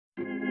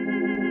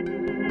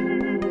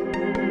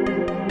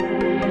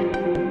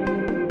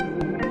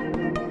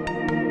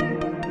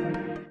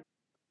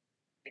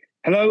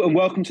Hello and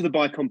welcome to the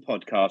BICOM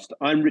podcast.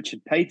 I'm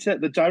Richard Pater,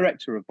 the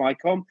director of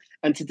BICOM,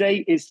 and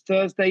today is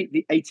Thursday,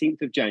 the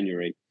 18th of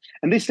January.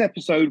 And this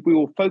episode, we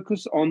will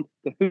focus on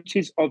the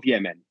Houthis of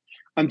Yemen.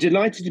 I'm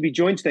delighted to be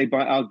joined today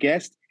by our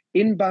guest,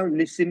 Inbal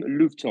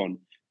Nissim-Louvton,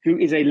 who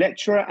is a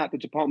lecturer at the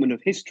Department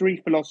of History,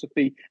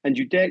 Philosophy and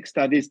Judaic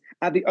Studies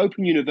at the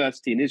Open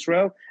University in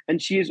Israel, and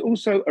she is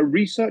also a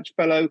research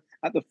fellow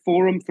at the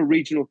Forum for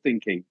Regional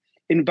Thinking.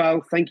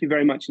 Inbal, thank you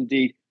very much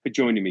indeed for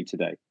joining me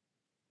today.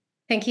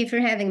 Thank you for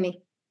having me.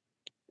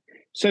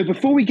 So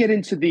before we get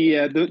into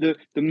the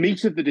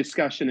meat of the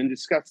discussion and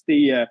discuss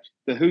the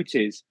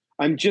Houthis,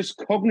 I'm just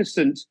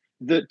cognizant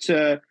that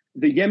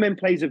the Yemen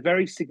plays a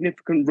very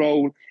significant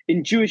role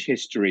in Jewish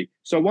history.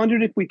 So I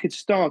wondered if we could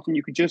start and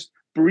you could just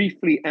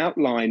briefly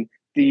outline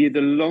the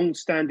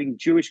long-standing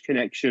Jewish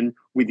connection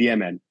with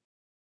Yemen.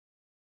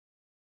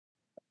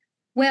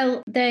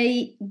 Well,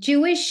 the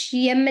Jewish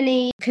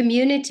Yemeni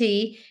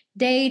community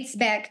dates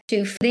back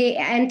to the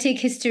antique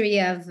history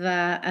of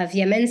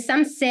Yemen.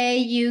 Some say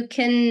you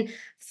can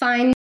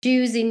find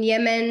Jews in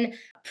Yemen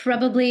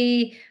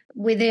probably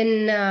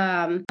within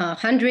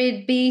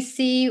 100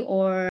 BC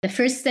or the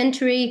first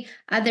century.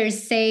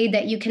 Others say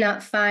that you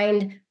cannot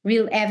find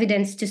real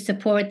evidence to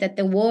support that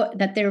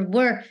there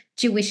were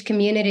Jewish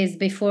communities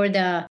before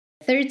the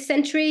 3rd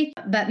century.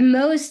 But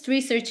most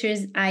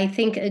researchers, I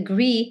think,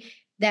 agree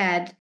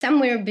that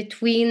somewhere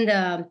between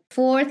the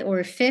 4th or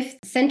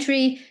 5th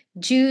century,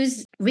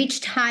 Jews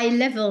reached high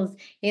levels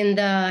in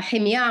the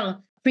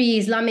Himyar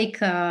pre-Islamic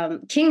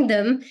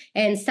kingdom,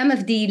 and some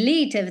of the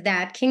elite of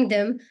that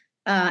kingdom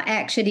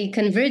actually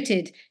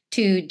converted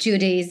to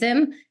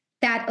Judaism.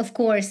 That, of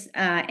course,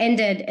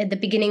 ended at the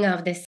beginning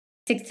of the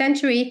 6th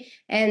century,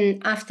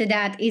 and after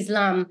that,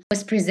 Islam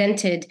was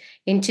presented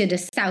into the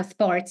south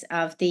parts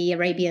of the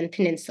Arabian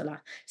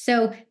Peninsula.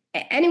 So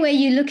anyway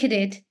you look at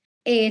it,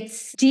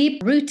 it's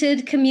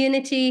deep-rooted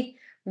community,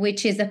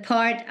 which is a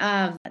part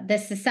of the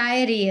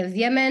society of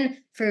Yemen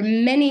for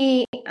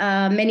many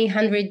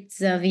hundreds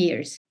of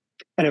years.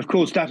 And of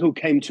course, that all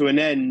came to an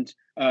end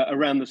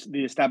around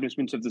the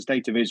establishment of the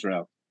State of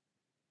Israel.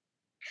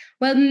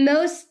 Well,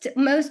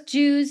 most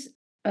Jews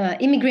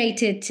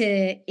immigrated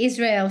to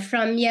Israel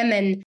from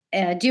Yemen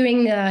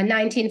during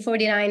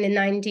 1949 and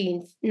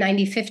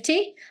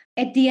 1950.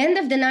 At the end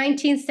of the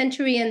 19th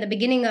century and the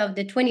beginning of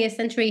the 20th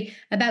century,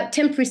 about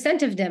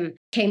 10% of them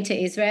came to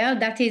Israel.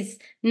 That is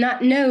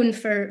not known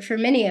for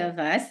many of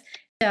us.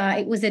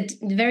 It was a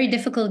very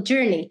difficult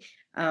journey.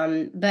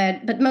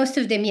 But most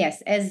of them,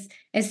 yes. As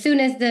soon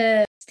as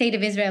the State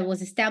of Israel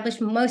was established,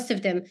 most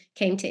of them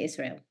came to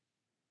Israel.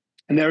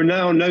 And there are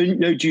now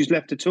no Jews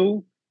left at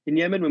all in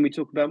Yemen when we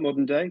talk about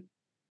modern day?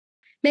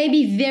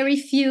 Maybe very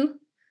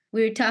few.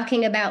 We're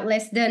talking about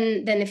less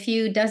than a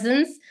few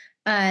dozens.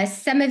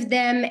 Some of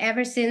them,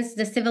 ever since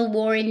the civil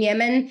war in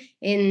Yemen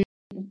in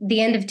the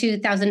end of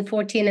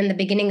 2014 and the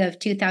beginning of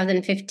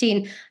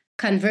 2015,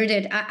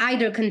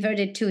 either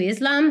converted to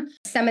Islam.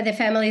 Some of the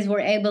families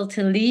were able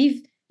to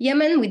leave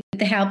Yemen with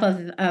the help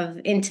of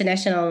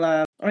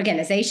international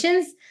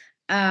organizations.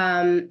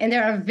 And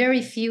there are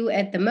very few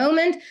at the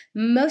moment.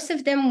 Most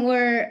of them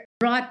were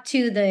brought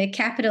to the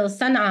capital,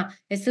 Sana'a,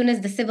 as soon as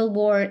the civil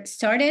war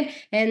started,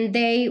 and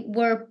they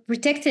were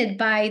protected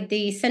by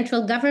the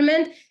central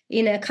government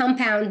in a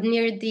compound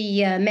near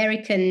the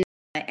American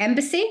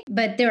embassy,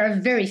 but there are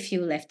very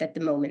few left at the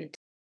moment.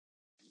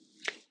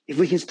 If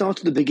we can start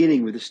at the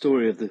beginning with the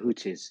story of the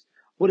Houthis,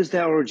 what is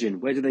their origin?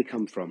 Where do they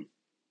come from?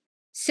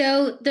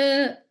 So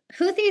the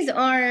Houthis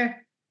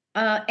are,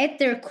 at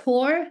their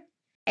core,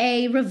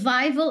 a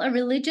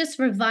religious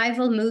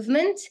revival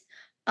movement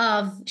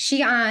of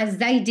Shia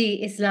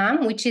Zaidi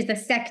Islam, which is a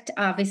sect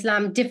of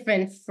Islam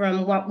different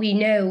from what we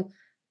know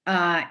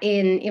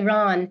in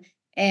Iran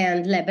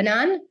and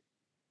Lebanon.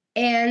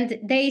 And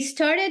they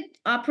started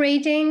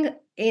operating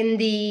in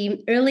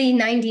the early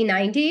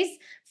 1990s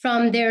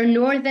from their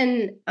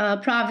northern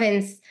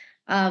province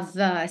of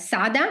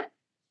Sada.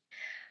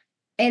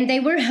 And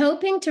they were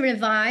hoping to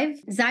revive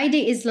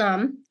Zaidi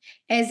Islam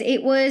as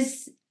it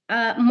was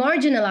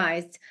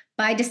marginalized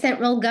by the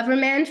central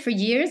government for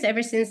years,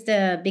 ever since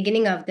the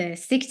beginning of the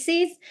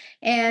 60s.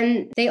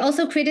 And they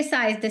also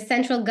criticized the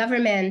central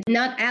government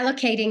not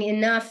allocating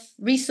enough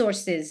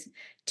resources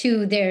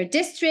to their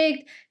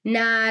district,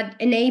 not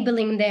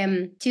enabling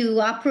them to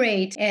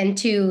operate and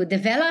to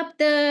develop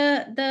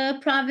the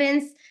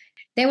province.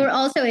 They were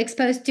also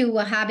exposed to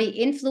Wahhabi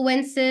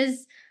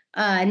influences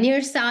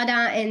near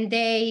Sada, and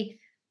they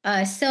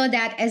saw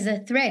that as a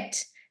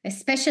threat,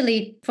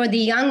 especially for the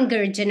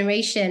younger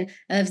generation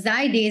of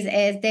Zaidis,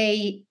 as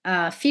they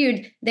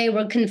feared they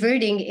were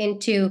converting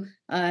into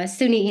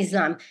Sunni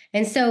Islam.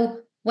 And so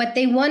what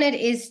they wanted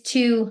is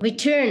to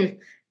return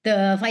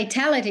the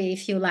vitality,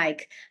 if you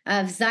like,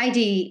 of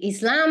Zaidi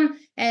Islam.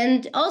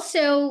 And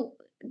also,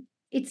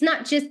 it's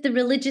not just the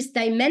religious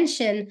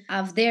dimension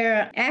of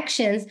their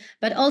actions,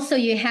 but also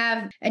you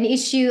have an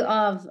issue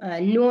of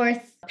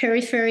North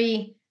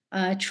periphery,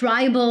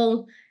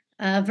 tribal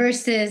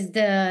versus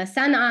the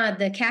Sana'a,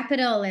 the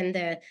capital, and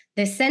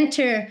the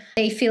center.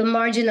 They feel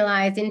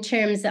marginalized in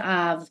terms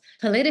of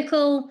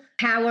political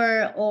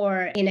power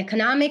or in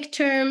economic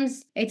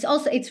terms.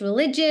 It's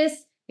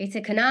religious, it's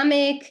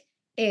economic,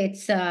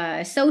 it's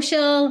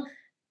social.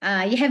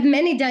 You have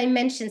many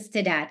dimensions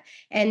to that.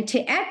 And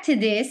to add to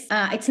this,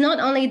 it's not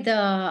only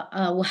the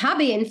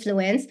Wahhabi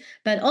influence,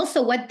 but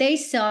also what they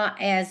saw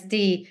as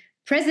the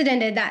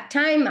president at that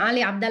time,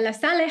 Ali Abdullah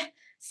Saleh,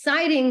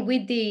 siding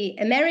with the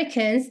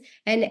Americans.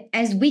 And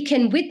as we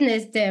can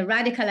witness the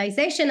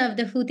radicalization of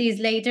the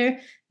Houthis later,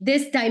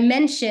 this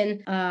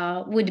dimension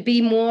would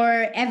be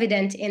more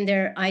evident in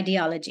their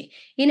ideology.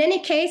 In any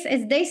case,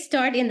 as they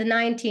start in the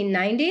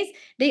 1990s,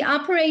 they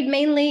operate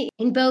mainly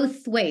in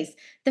both ways.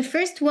 The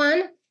first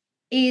one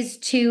is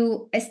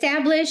to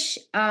establish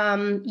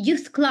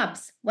youth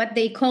clubs, what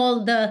they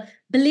call the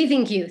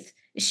believing youth,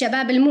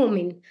 Shabab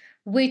al-Mu'min,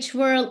 which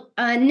were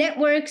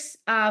networks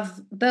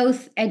of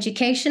both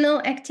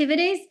educational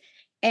activities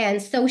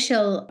and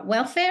social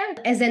welfare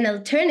as an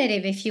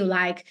alternative, if you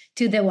like,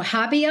 to the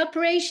Wahhabi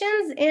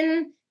operations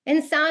in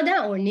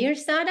Sada or near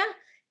Sada.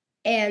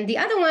 And the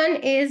other one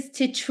is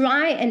to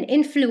try and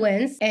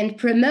influence and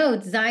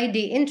promote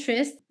Zaidi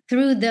interest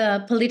through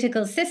the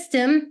political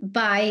system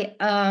by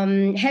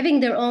having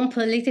their own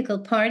political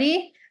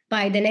party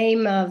by the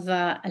name of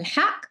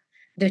Al-Haq,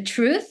 the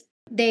truth.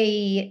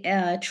 They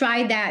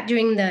tried that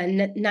during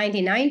the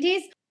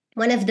 1990s.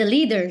 One of the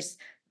leaders,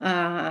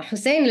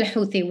 Hussein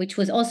al-Houthi, which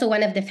was also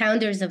one of the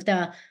founders of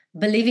the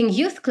Believing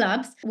Youth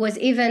Clubs, was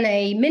even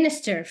a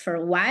minister for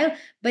a while.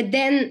 But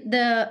then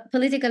the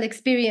political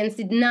experience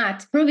did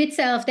not prove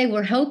itself. They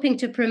were hoping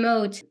to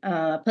promote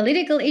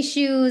political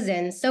issues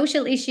and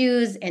social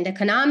issues and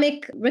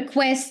economic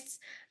requests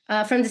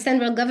from the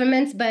central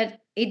government, but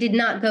it did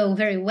not go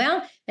very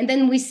well. And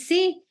then we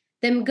see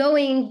them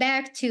going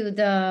back to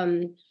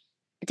the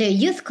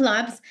youth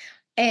clubs,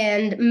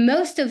 and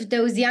most of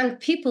those young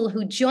people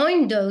who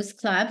joined those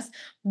clubs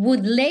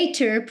would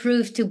later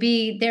prove to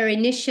be their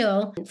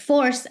initial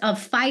force of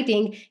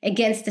fighting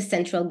against the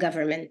central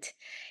government.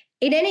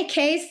 In any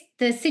case,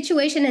 the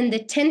situation and the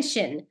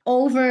tension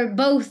over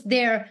both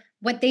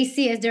what they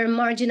see as their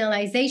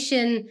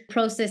marginalization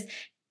process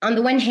on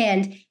the one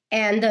hand,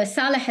 and the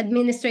Saleh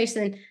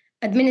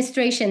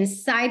administration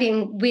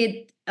siding with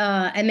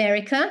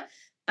America,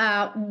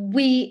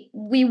 we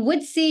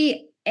would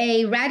see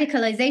a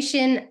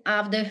radicalization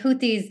of the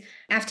Houthis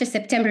after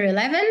September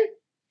 11,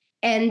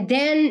 and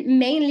then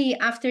mainly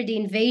after the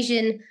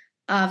invasion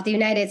of the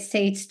United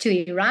States to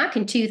Iraq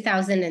in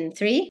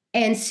 2003.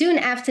 And soon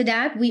after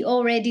that, we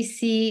already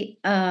see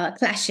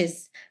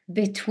clashes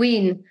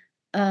between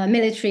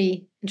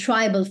military and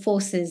tribal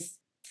forces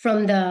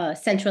from the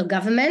central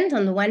government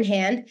on the one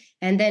hand,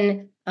 and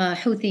then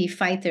Houthi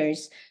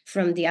fighters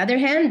from the other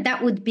hand.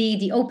 That would be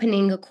the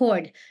opening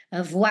accord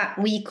of what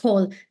we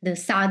call the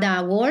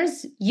Sada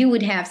Wars. You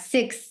would have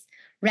 6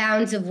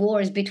 rounds of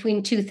wars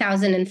between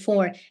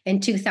 2004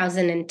 and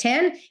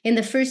 2010. In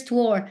the first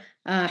war,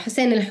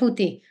 Hussein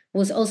al-Houthi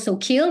was also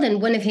killed,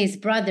 and one of his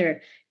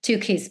brother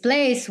took his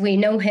place. We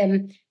know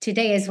him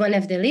today as one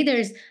of the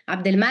leaders,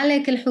 Abdel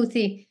Malik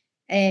al-Houthi.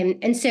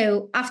 And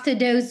so after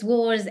those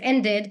wars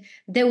ended,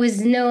 there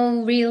was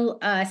no real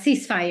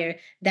ceasefire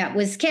that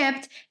was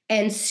kept.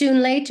 And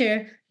soon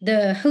later,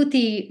 the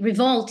Houthi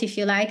revolt, if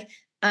you like,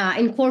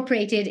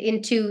 incorporated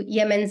into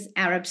Yemen's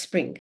Arab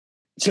Spring.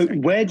 So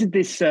where did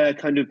this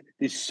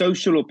this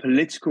social or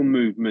political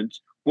movement,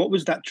 what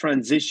was that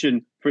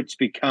transition for it to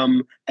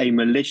become a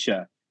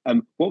militia?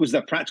 What was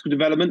that practical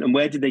development, and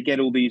where did they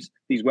get all these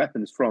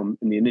weapons from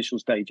in the initial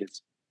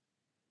stages?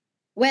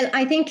 Well,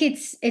 I think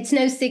it's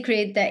no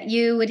secret that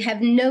you would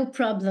have no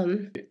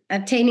problem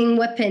obtaining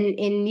weapon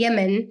in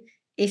Yemen,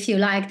 if you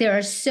like. There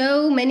are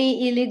so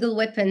many illegal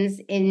weapons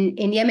in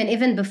Yemen,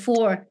 even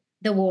before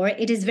the war.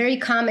 It is very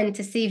common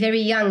to see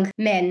very young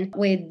men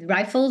with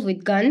rifles,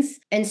 with guns.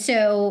 And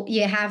so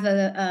you have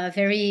a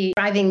very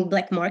thriving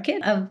black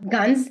market of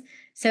guns.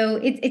 So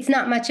it's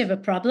not much of a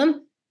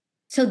problem.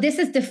 So this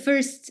is the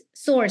first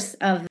source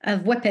of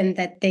weapon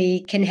that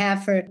they can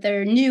have for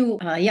their new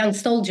young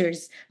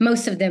soldiers,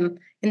 most of them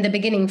in the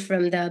beginning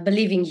from the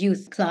Believing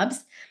Youth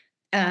Clubs.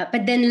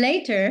 But then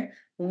later,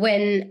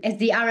 as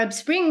the Arab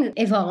Spring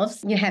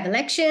evolves, you have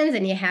elections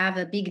and you have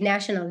a big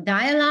national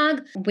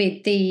dialogue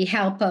with the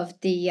help of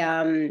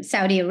the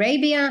Saudi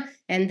Arabia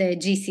and the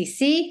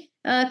GCC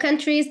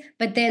countries.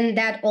 But then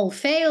that all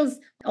fails.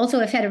 Also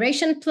a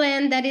federation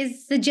plan that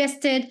is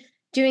suggested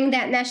during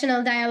that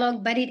national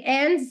dialogue, but it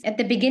ends at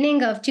the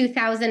beginning of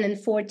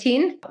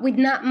 2014 with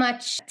not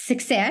much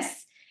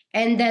success.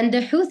 And then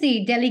the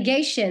Houthi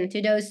delegation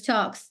to those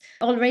talks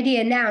already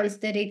announced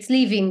that it's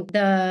leaving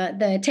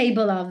the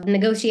table of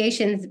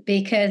negotiations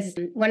because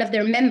one of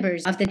their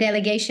members of the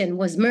delegation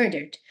was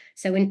murdered.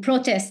 So in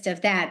protest of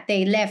that,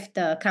 they left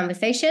the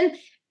conversation.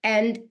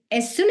 And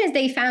as soon as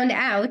they found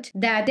out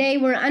that they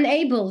were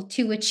unable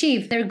to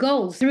achieve their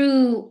goals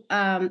through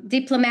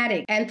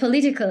diplomatic and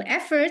political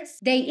efforts,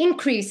 they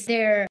increased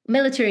their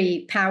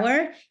military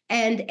power.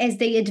 And as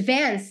they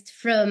advanced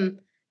from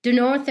the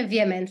north of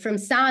Yemen, from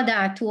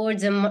Sada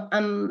towards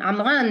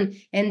Amman,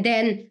 and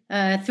then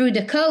through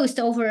the coast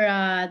over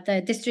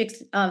the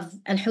districts of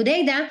Al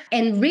Hudaydah,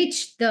 and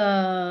reached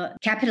the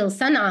capital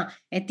Sana'a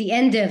at the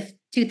end of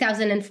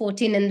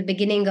 2014 and the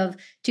beginning of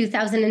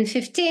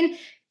 2015,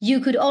 you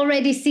could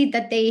already see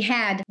that they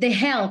had the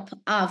help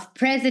of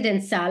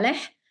President Saleh,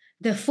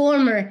 the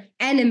former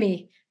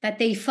enemy that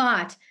they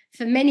fought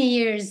for many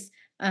years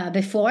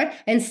before.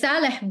 And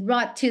Saleh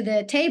brought to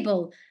the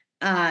table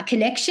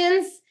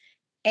connections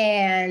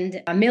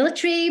and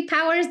military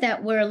powers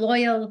that were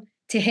loyal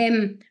to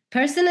him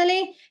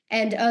personally,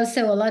 and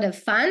also a lot of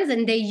funds.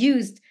 And they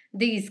used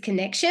these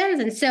connections.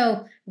 And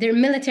so their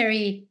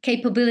military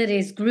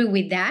capabilities grew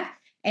with that.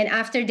 And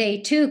after they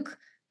took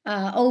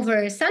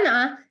over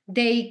Sana'a,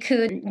 they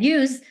could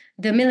use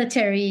the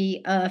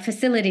military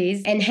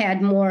facilities and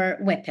had more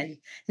weapons.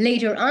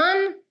 Later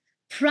on,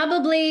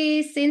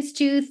 probably since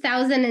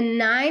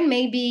 2009,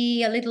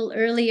 maybe a little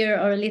earlier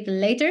or a little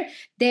later,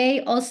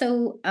 they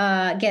also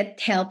get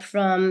help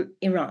from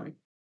Iran.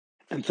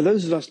 And for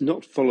those of us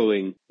not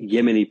following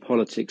Yemeni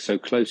politics so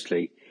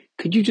closely,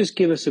 could you just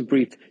give us a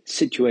brief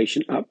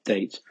situation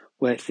update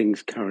where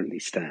things currently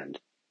stand?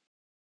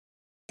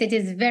 It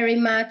is very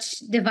much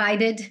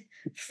divided,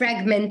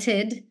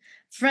 fragmented,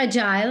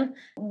 fragile.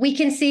 We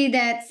can see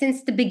that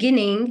since the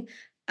beginning,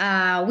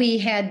 we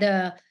had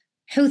the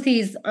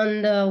Houthis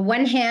on the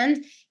one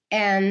hand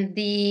and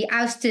the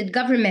ousted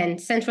government,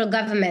 central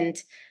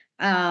government,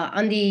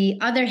 on the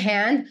other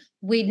hand,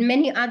 with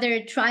many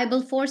other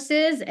tribal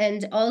forces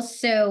and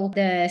also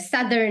the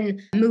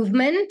Southern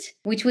movement,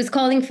 which was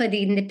calling for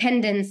the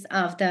independence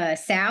of the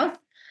South.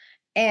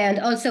 And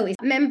also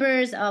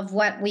members of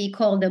what we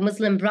call the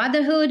Muslim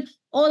Brotherhood.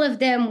 All of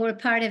them were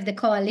part of the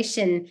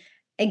coalition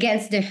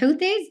against the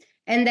Houthis.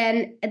 And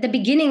then at the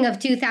beginning of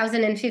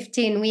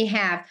 2015, we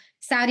have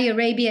Saudi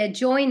Arabia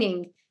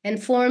joining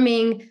and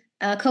forming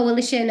a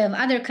coalition of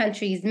other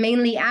countries,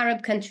 mainly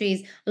Arab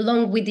countries,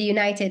 along with the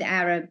United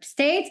Arab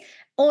States.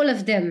 All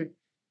of them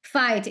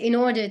fight in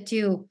order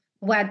to,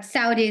 what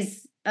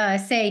Saudis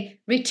say,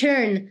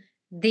 return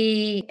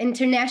the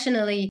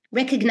internationally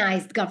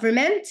recognized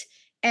government,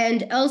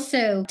 and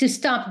also to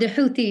stop the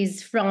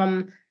Houthis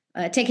from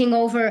taking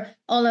over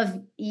all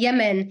of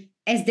Yemen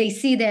as they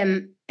see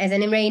them as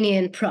an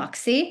Iranian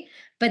proxy.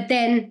 But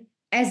then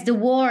as the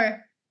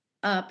war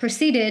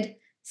proceeded,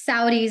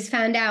 Saudis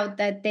found out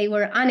that they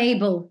were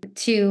unable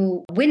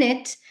to win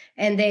it,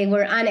 and they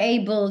were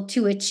unable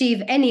to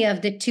achieve any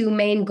of the two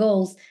main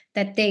goals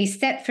that they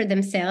set for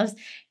themselves.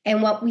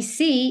 And what we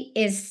see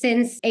is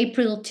since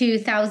April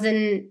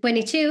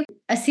 2022,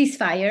 a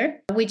ceasefire,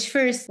 which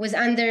first was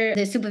under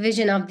the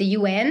supervision of the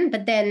UN,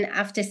 but then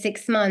after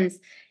 6 months,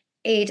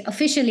 it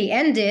officially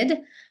ended,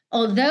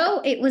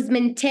 although it was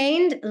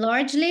maintained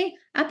largely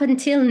up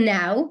until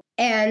now.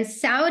 And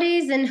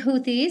Saudis and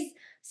Houthis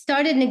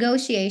started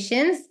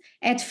negotiations.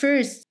 At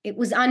first, it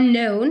was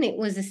unknown, it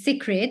was a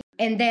secret.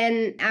 And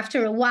then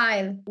after a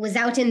while, it was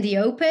out in the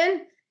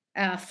open.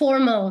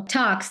 Formal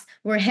talks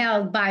were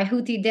held by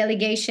Houthi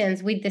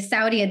delegations with the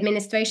Saudi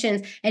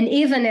administrations, and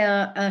even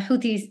a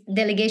Houthi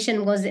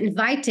delegation was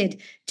invited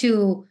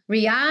to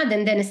Riyadh,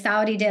 and then a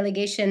Saudi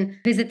delegation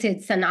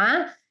visited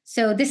Sana'a.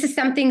 So this is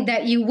something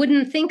that you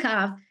wouldn't think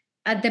of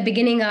at the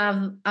beginning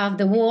of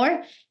the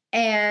war.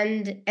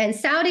 And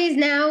Saudis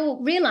now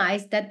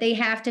realize that they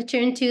have to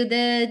turn to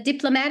the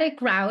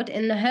diplomatic route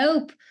in the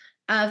hope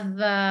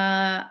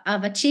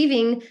of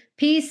achieving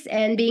peace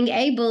and being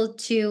able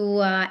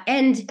to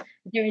end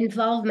their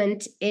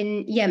involvement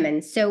in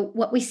Yemen. So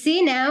what we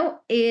see now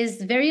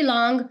is very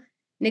long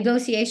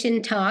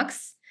negotiation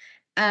talks,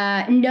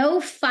 no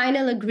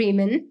final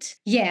agreement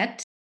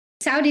yet.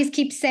 Saudis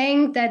keep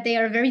saying that they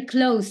are very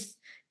close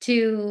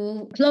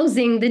to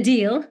closing the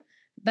deal,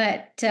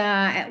 but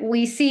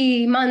we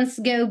see months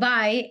go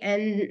by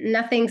and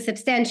nothing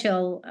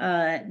substantial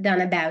done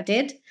about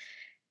it.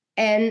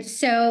 And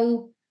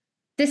so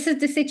this is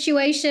the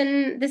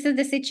situation. This is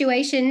the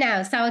situation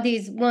now.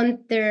 Saudis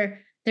want their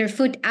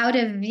foot out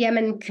of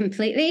Yemen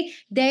completely.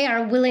 They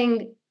are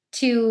willing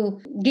to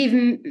give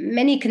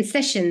many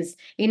concessions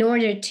in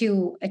order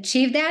to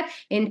achieve that,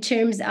 in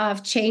terms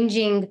of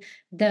changing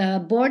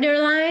the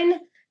borderline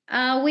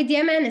with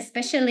Yemen,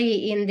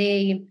 especially in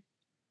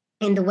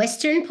the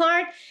western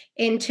part,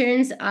 in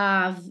terms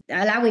of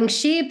allowing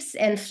ships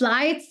and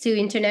flights to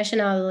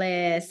international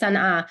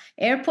Sana'a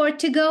airport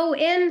to go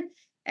in.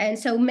 And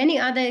so many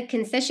other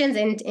concessions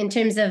in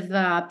terms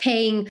of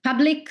paying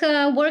public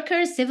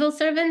workers, civil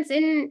servants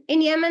in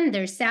Yemen,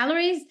 their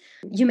salaries,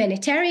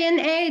 humanitarian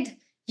aid,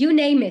 you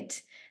name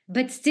it.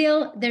 But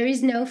still, there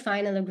is no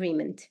final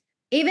agreement.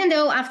 Even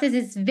though after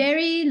this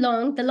very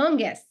long, the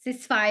longest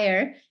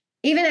ceasefire,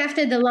 even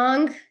after the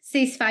long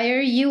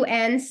ceasefire,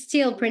 UN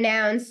still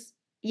pronounced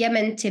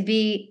Yemen to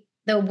be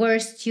the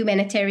worst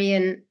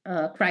humanitarian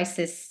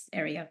crisis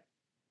area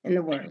in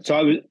the world.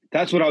 So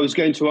that's what I was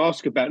going to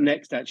ask about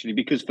next, actually,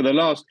 because for the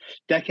last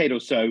decade or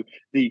so,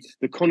 the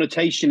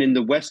connotation in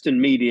the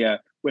Western media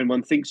when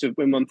one thinks of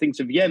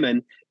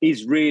Yemen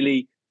is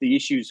really the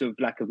issues of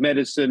lack of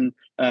medicine,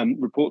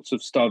 reports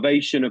of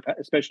starvation,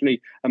 especially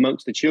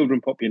amongst the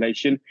children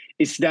population.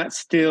 Is that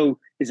still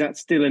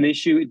an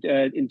issue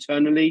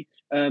internally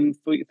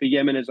for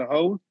Yemen as a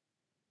whole?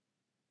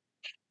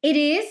 It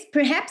is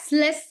perhaps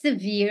less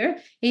severe.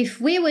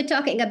 If we were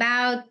talking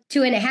about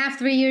 2.5,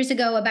 3 years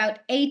ago, about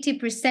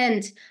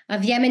 80%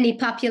 of Yemeni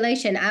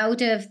population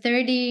out of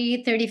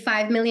 30,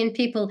 35 million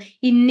people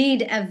in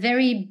need of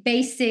very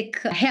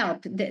basic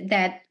help,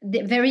 that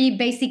the very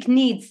basic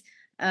needs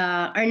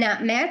are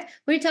not met.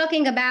 We're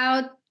talking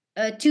about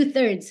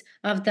 2/3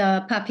 of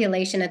the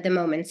population at the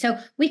moment. So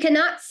we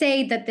cannot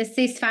say that the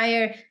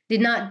ceasefire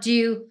did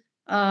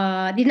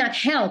not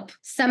help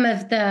some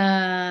of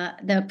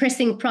the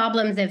pressing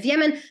problems of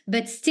Yemen.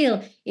 But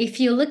still, if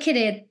you look at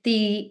it,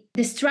 the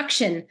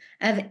destruction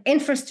of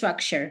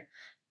infrastructure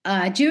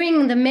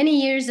during the many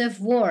years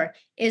of war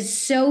is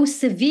so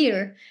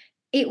severe,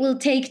 it will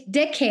take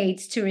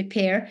decades to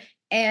repair.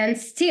 And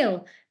still,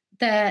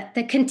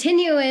 the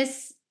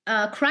continuous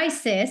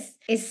crisis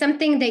is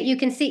something that you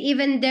can see,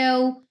 even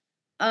though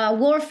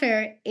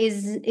warfare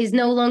is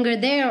no longer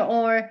there,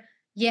 or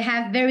you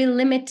have very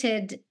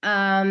limited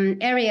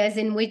areas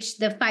in which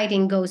the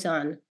fighting goes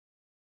on.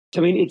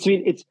 I mean,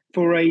 it's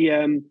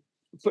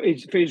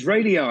for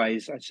Israeli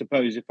eyes, I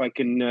suppose, if I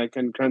can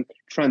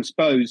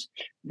transpose.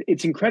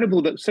 It's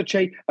incredible that such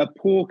a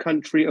poor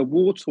country, a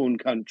war-torn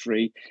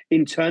country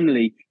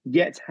internally,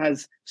 yet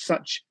has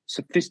such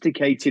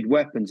sophisticated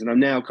weapons. And I'm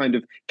now kind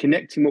of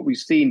connecting what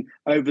we've seen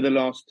over the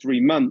last 3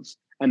 months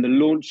and the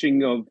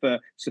launching of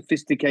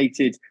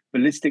sophisticated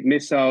ballistic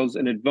missiles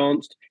and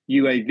advanced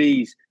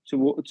UAVs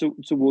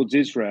towards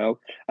Israel.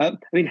 I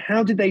mean,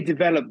 how did they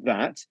develop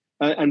that?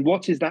 And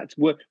what is that?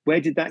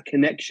 Where did that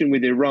connection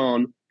with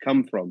Iran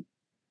come from?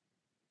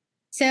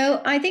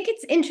 So I think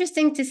it's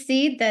interesting to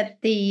see that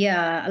the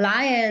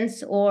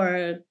alliance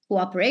or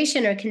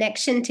cooperation or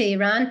connection to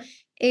Iran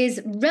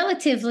is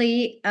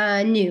relatively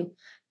new.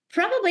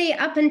 Probably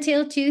up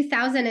until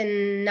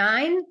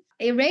 2009,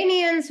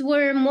 Iranians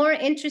were more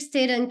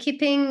interested in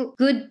keeping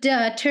good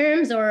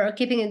terms or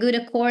keeping a good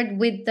accord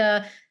with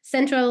the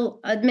central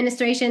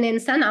administration in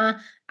Sana'a,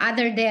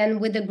 other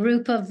than with a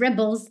group of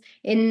rebels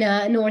in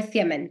North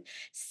Yemen.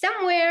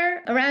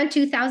 Somewhere around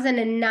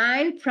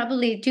 2009,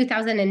 probably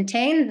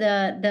 2010,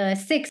 the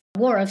sixth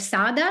war of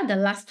Sada, the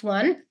last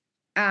one,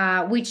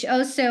 which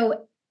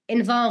also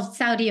involved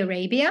Saudi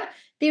Arabia,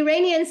 the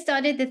Iranians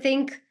started to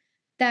think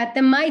that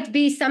there might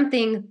be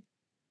something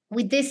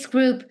with this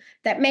group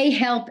that may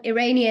help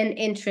Iranian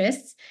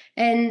interests.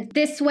 And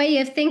this way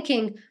of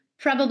thinking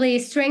probably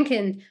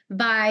strengthened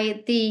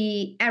by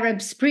the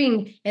Arab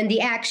Spring and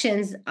the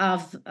actions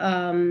of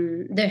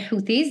the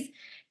Houthis.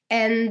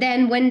 And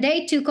then when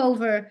they took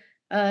over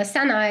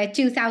Sana'a in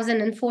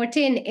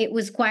 2014, it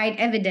was quite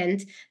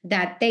evident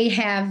that they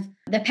have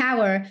the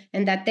power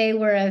and that they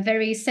were a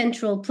very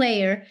central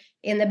player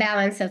in the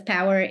balance of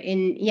power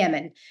in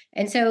Yemen.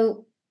 And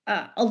so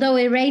although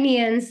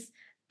Iranians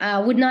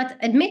would not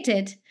admit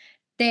it,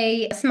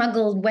 they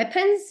smuggled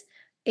weapons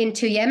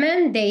into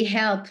Yemen. They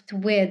helped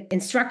with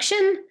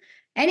instruction.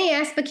 Any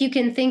aspect you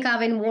can think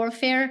of in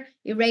warfare,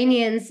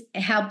 Iranians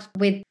helped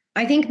with.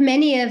 I think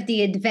many of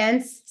the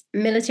advanced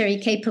military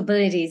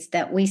capabilities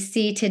that we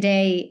see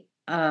today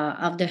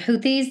of the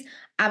Houthis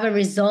are a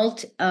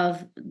result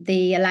of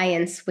the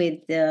alliance with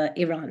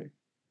Iran.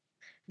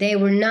 They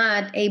were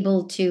not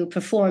able to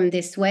perform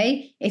this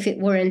way if it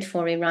weren't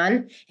for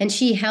Iran, and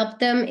she helped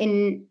them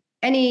in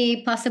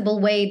any possible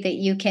way that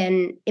you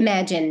can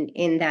imagine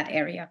in that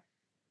area.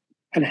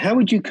 And how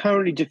would you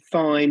currently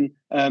define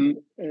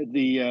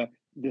the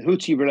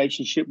Houthi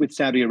relationship with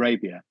Saudi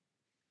Arabia?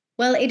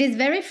 Well, it is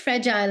very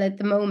fragile at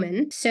the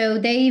moment. So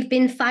they've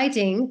been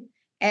fighting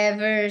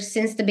ever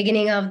since the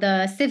beginning of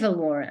the civil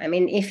war. I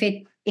mean, if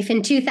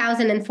in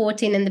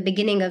 2014 and the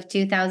beginning of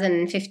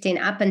 2015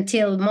 up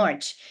until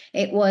March,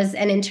 it was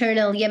an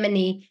internal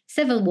Yemeni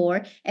civil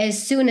war,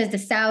 as soon as the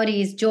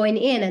Saudis join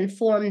in and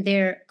form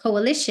their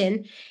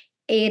coalition,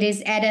 it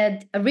is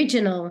added a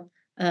regional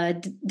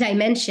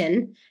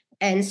dimension.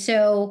 And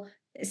so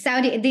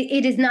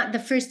it is not the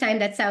first time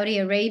that Saudi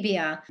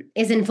Arabia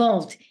is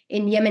involved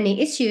in Yemeni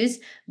issues,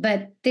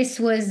 but this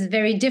was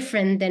very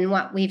different than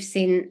what we've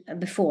seen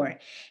before.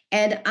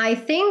 And I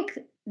think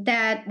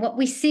that what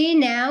we see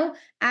now,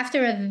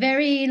 after a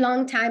very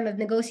long time of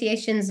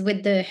negotiations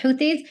with the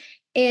Houthis,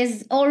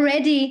 is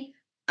already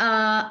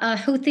a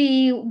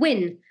Houthi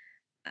win.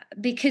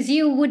 Because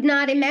you would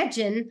not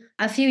imagine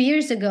a few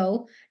years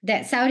ago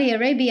that Saudi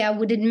Arabia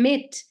would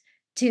admit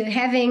to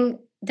having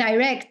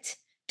direct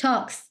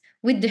talks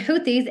with the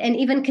Houthis and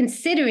even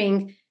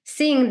considering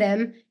seeing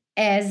them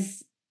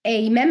as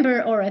a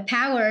member or a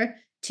power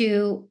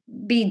to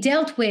be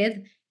dealt with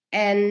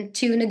and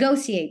to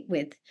negotiate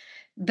with.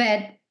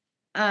 But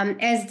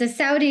as the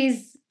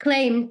Saudis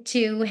claim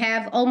to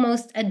have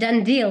almost a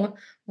done deal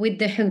with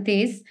the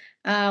Houthis,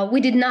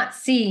 we did not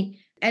see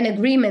an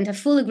agreement, a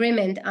full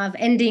agreement of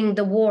ending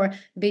the war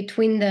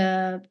between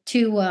the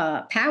two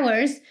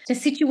powers. The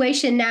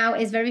situation now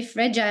is very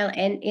fragile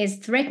and is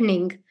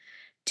threatening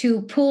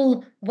to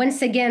pull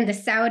once again the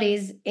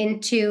Saudis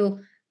into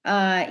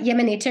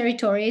Yemeni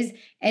territories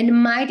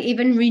and might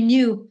even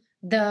renew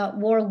the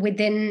war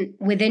within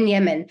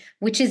Yemen,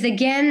 which is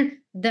again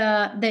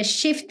the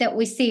shift that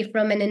we see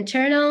from an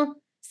internal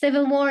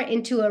civil war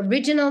into a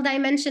regional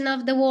dimension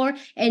of the war,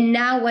 and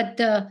now what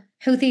the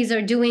Houthis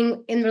are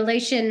doing with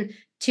relation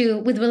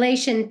to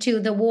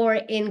the war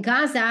in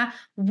Gaza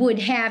would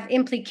have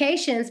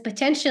implications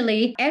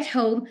potentially at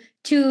home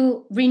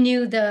to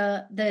renew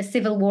the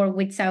civil war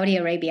with Saudi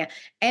Arabia.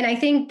 And I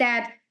think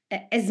that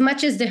as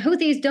much as the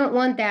Houthis don't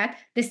want that,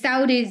 the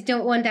Saudis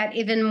don't want that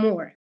even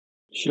more.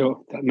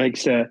 Sure, that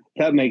makes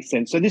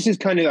sense. So this is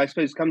kind of, I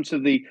suppose, come to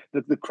the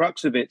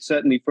crux of it.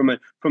 Certainly from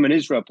an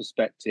Israel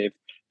perspective,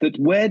 that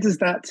where does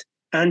that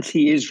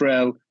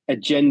anti-Israel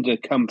agenda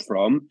come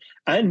from?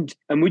 And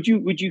would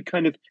you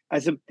kind of,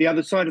 as the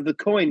other side of the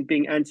coin,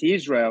 being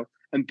anti-Israel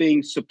and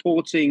being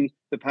supporting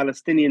the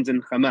Palestinians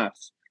and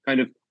Hamas, kind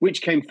of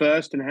which came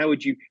first, and how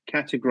would you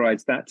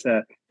categorize that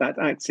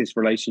axis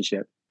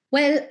relationship?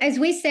 Well, as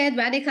we said,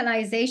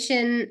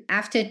 radicalization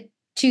after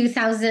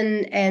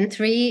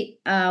 2003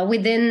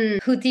 within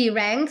Houthi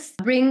ranks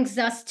brings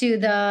us to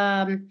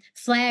the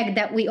flag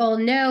that we all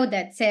know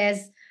that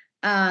says,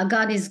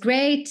 God is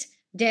great,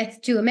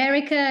 death to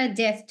America,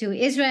 death to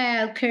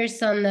Israel,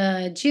 curse on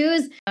the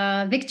Jews,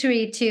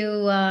 victory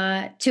to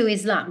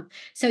Islam.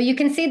 So you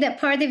can see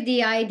that part of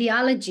the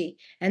ideology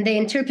and the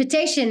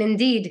interpretation,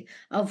 indeed,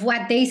 of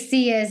what they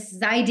see as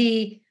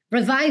Zaidi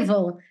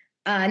revival,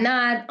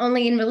 not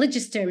only in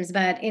religious terms,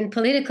 but in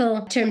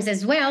political terms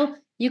as well,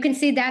 you can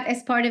see that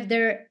as part of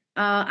their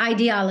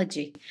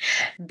ideology.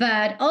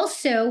 But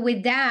also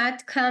with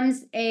that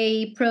comes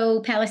a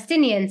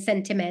pro-Palestinian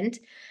sentiment.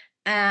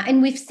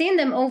 And we've seen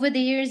them over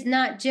the years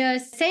not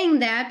just saying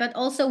that, but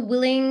also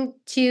willing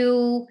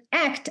to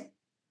act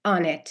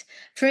on it.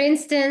 For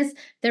instance,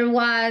 there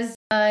was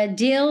a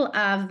deal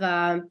of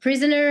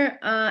prisoner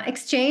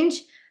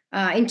exchange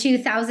in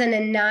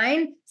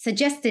 2009,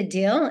 suggested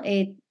deal.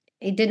 It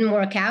didn't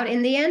work out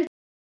in the end.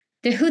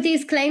 The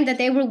Houthis claimed that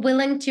they were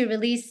willing to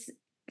release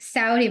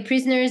Saudi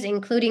prisoners,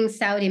 including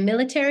Saudi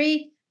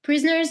military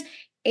prisoners,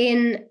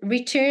 in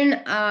return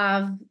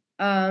of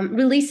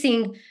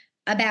releasing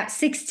about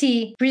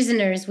 60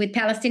 prisoners with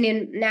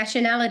Palestinian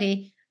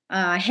nationality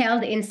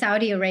held in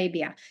Saudi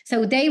Arabia.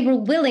 So they were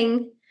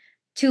willing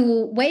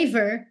to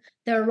waiver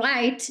the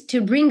right to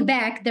bring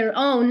back their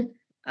own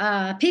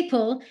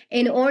people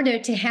in order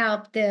to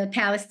help the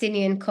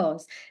Palestinian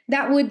cause.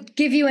 That would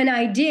give you an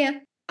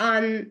idea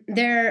on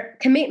their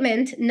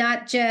commitment,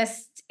 not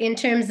just in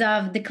terms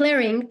of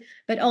declaring,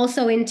 but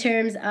also in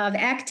terms of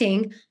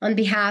acting on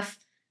behalf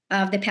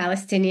of the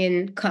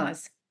Palestinian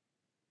cause.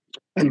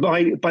 And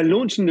by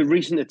launching the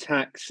recent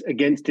attacks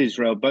against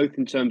Israel, both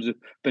in terms of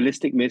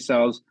ballistic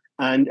missiles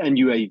and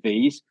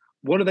UAVs,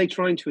 what are they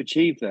trying to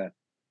achieve there?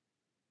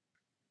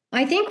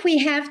 I think we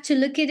have to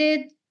look at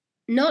it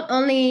not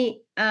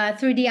only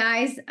through the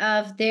eyes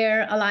of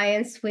their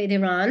alliance with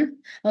Iran,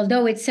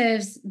 although it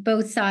serves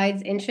both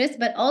sides' interests,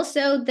 but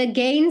also the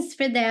gains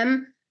for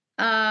them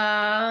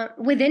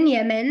within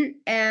Yemen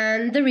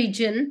and the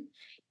region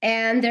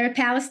and their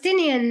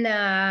Palestinian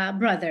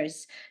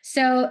brothers.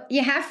 So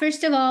you have,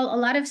 first of all, a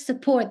lot of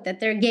support that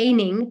they're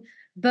gaining,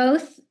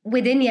 both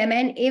within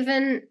Yemen,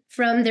 even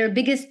from their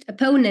biggest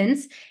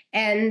opponents,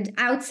 and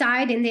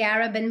outside in the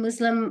Arab and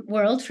Muslim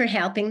world for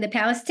helping the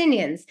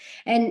Palestinians.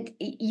 And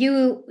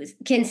you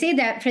can see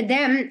that for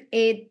them,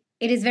 it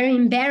is very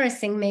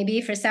embarrassing,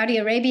 maybe for Saudi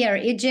Arabia or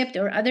Egypt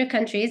or other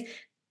countries,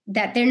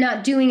 that they're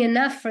not doing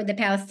enough for the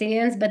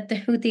Palestinians, but the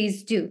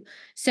Houthis do.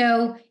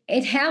 So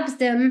it helps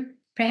them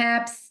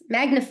perhaps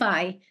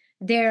magnify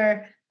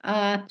their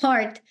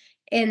part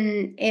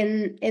in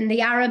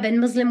the Arab and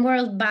Muslim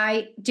world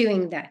by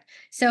doing that.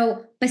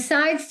 So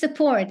besides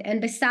support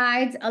and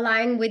besides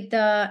aligning with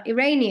the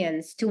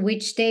Iranians, to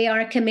which they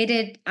are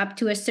committed up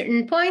to a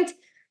certain point,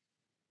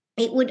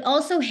 it would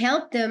also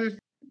help them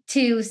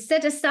to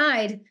set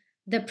aside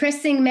the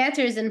pressing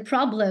matters and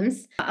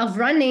problems of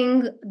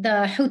running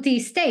the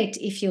Houthi state,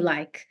 if you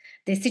like.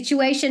 The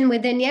situation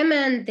within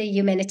Yemen, the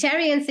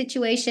humanitarian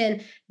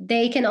situation,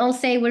 they can all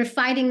say, we're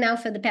fighting now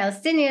for the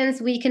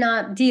Palestinians. We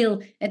cannot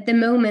deal at the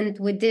moment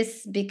with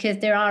this because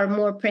there are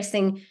more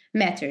pressing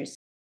matters.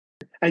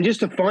 And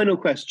just a final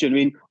question. I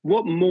mean,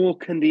 what more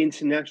can the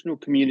international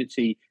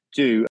community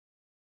do?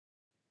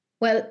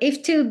 Well,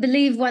 if to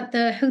believe what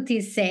the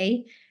Houthis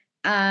say,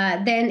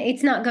 then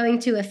it's not going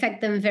to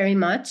affect them very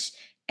much.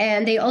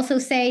 And they also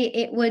say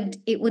it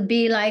would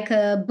be like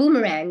a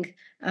boomerang.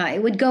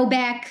 It would go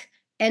back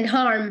and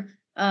harm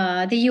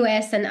the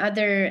U.S. and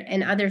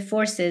other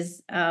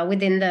forces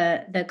within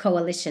the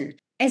coalition.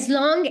 As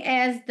long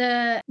as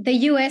the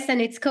U.S.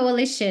 and its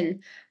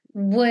coalition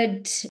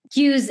would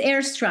use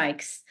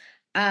airstrikes,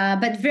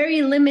 but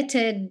very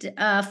limited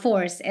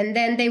force, and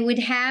then they would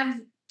have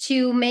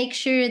to make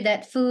sure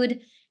that food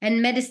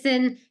and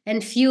medicine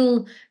and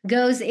fuel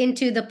goes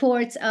into the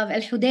ports of Al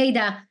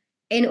Hudaydah,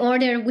 in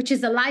order, which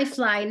is a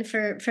lifeline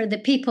for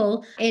the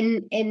people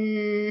in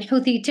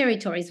Houthi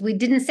territories. We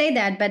didn't say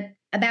that, but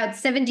about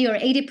 70 or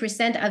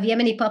 80% of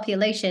Yemeni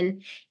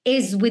population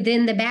is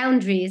within the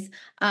boundaries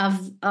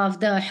of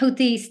the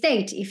Houthi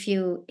state, if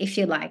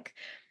you like.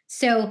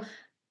 So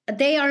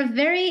they have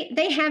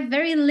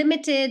very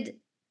limited,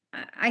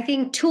 I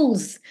think,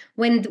 tools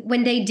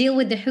when they deal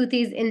with the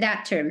Houthis in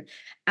that term.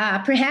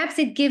 Perhaps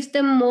it gives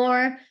them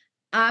more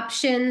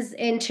options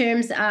in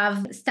terms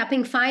of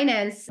stopping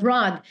finance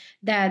abroad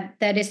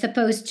that is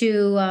supposed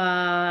to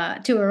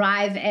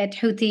arrive at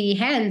Houthi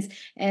hands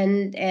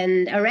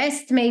and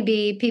arrest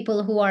maybe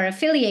people who are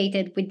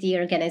affiliated with the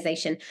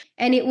organization,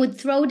 and it would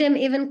throw them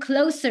even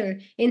closer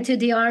into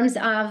the arms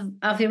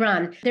of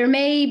Iran. There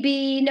may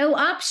be no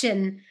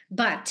option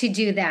but to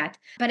do that,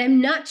 but I'm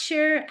not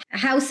sure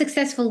how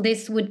successful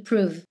this would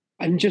prove.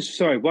 And just,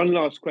 sorry, one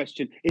last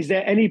question. Is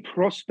there any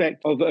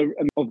prospect of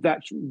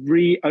that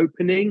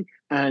reopening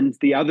and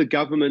the other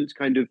governments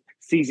kind of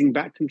seizing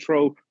back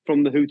control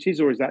from the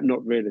Houthis, or is that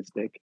not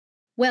realistic?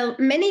 Well,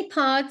 many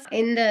parts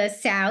in the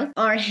south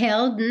are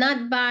held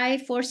not by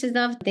forces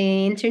of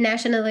the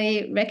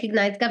internationally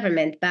recognized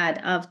government,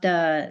 but of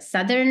the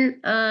southern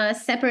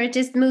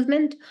separatist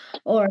movement,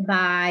 or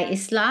by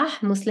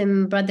Islah,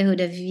 Muslim Brotherhood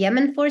of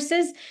Yemen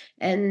forces,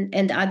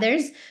 and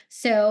others.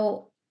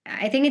 So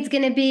I think it's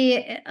going to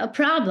be a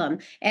problem.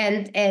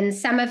 And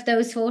some of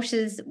those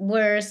forces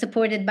were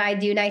supported by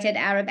the United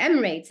Arab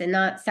Emirates and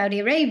not Saudi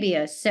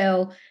Arabia.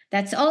 So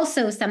that's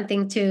also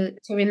something to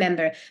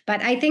remember.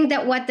 But I think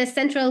that what the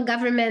central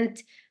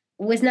government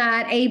was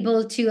not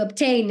able to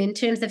obtain in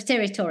terms of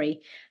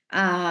territory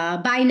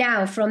by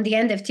now, from the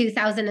end of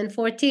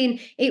 2014,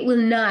 it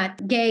will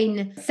not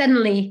gain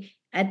suddenly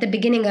at the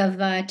beginning of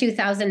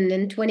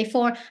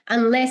 2024,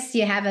 unless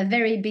you have a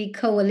very big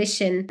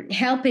coalition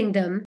helping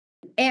them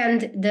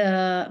and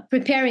the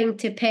preparing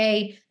to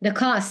pay the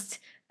cost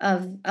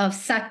of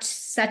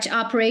such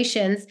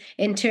operations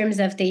in terms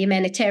of the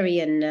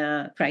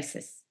humanitarian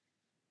crisis.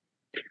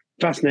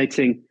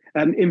 Fascinating.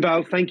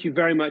 Inbal, thank you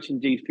very much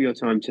indeed for your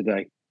time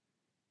today.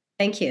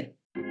 Thank you.